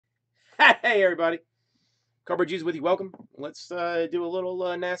Hey everybody, Cardboard Jesus with you. Welcome. Let's do a little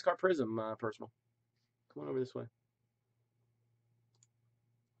NASCAR Prizm personal. Come on over this way.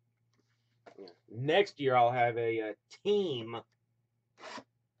 Next year I'll have a team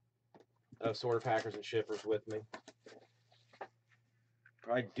of sorter packers and shippers with me.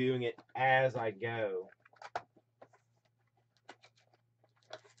 Probably doing it as I go.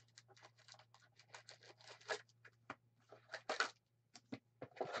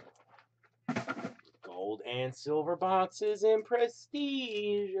 Gold and silver boxes in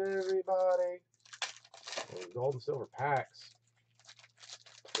prestige, everybody. Gold and silver packs.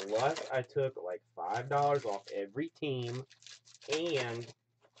 Plus, I took like $5 off every team, and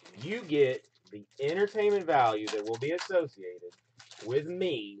you get the entertainment value that will be associated with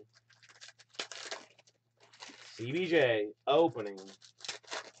me, CBJ, opening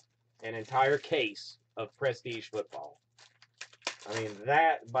an entire case of prestige football. I mean,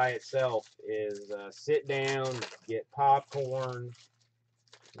 that by itself is sit down, get popcorn.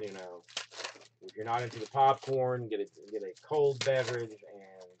 You know, if you're not into the popcorn, get a cold beverage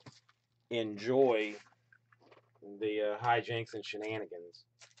and enjoy the hijinks and shenanigans.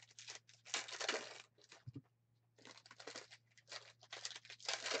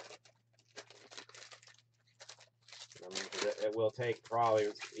 I mean, it will take probably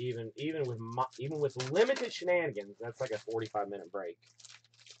even with limited shenanigans. That's like a 45-minute break.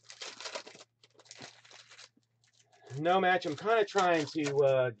 No match. I'm kind of trying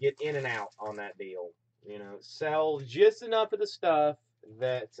to get in and out on that deal. You know, sell just enough of the stuff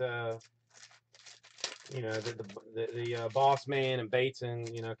that you know the boss man and Bateson,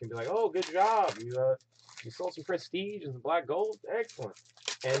 you know, can be like, oh, good job, you sold some prestige and some black gold, excellent,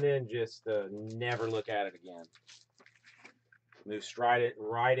 and then just never look at it again. Move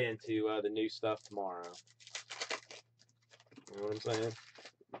right into the new stuff tomorrow. You know what I'm saying?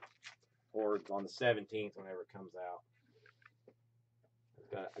 Or on the 17th, whenever it comes out.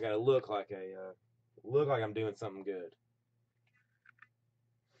 I gotta look like I'm doing something good.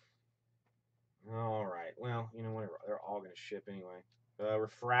 All right. Well, you know, whatever. They're all gonna ship anyway.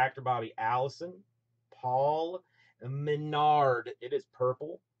 Refractor Bobby Allison, Paul Menard. It is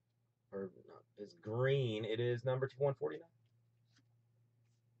purple, or it's green. It is number 149.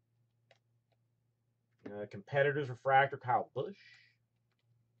 Competitors Refractor, Kyle Busch.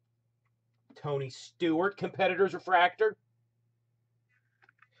 Tony Stewart, Competitors Refractor.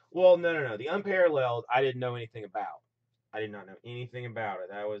 Well, no. The Unparalleled, I didn't know anything about. I did not know anything about it.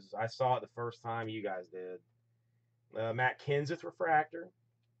 I saw it the first time you guys did. Matt Kenseth Refractor.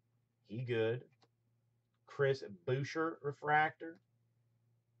 He good. Chris Buescher Refractor.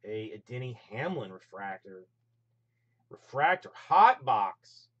 A Denny Hamlin Refractor. Refractor Hot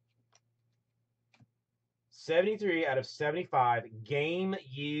Box. 73 out of 75 game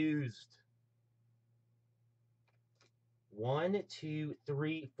used. 1, 2,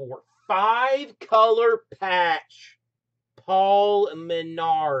 3, 4, 5 color patch. Paul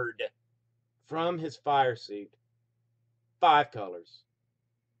Menard from his fire suit. 5 colors.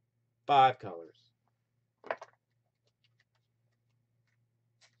 5 colors.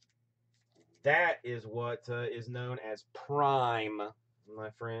 That is what is known as prime,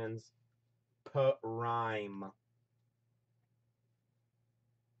 my friends. Prime.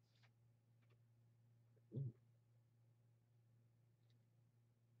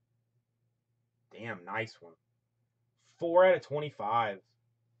 Damn, nice one. 4 out of 25.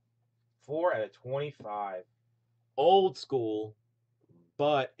 4 out of 25. Old school,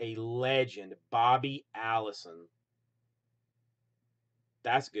 but a legend. Bobby Allison.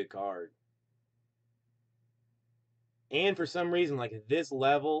 That's a good card. And for some reason, like, this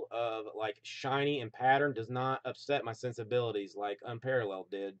level of like shiny and pattern does not upset my sensibilities like Unparalleled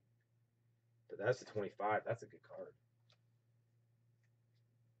did. But that's the 25. That's a good card.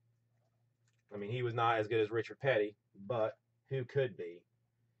 I mean, he was not as good as Richard Petty, but who could be?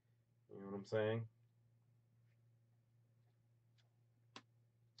 You know what I'm saying?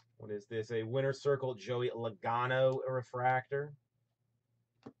 What is this? A Winter Circle Joey Logano refractor.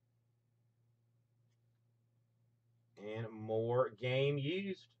 And more game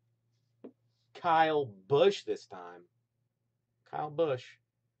used. Kyle Busch this time. Kyle Busch.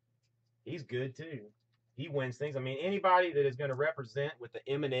 He's good too. He wins things. I mean, anybody that is going to represent with the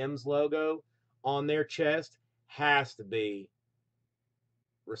M&M's logo on their chest has to be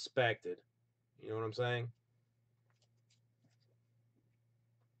respected. You know what I'm saying?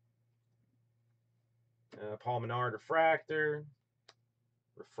 Paul Menard refractor.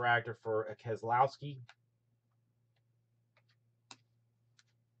 Refractor for Keselowski.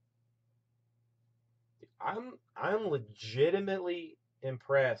 I'm legitimately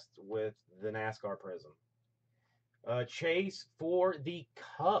impressed with the NASCAR Prizm. Chase for the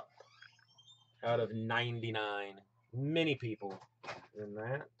Cup out of 99. Many people in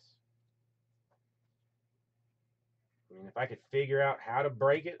that. I mean, if I could figure out how to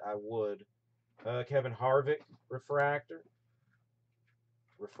break it, I would. Kevin Harvick refractor.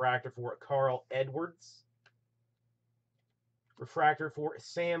 Refractor for Carl Edwards. Refractor for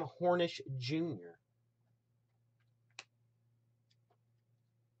Sam Hornish Jr.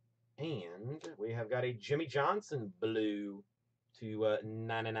 And we have got a Jimmy Johnson blue to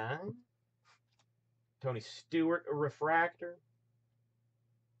 99. Tony Stewart refractor.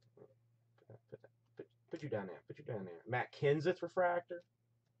 Put you down there. Put you down there. Matt Kenseth refractor.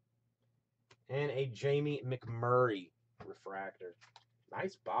 And a Jamie McMurray refractor.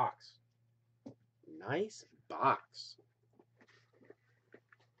 Nice box. Nice box.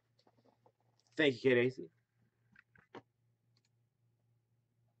 Thank you, Kate AC.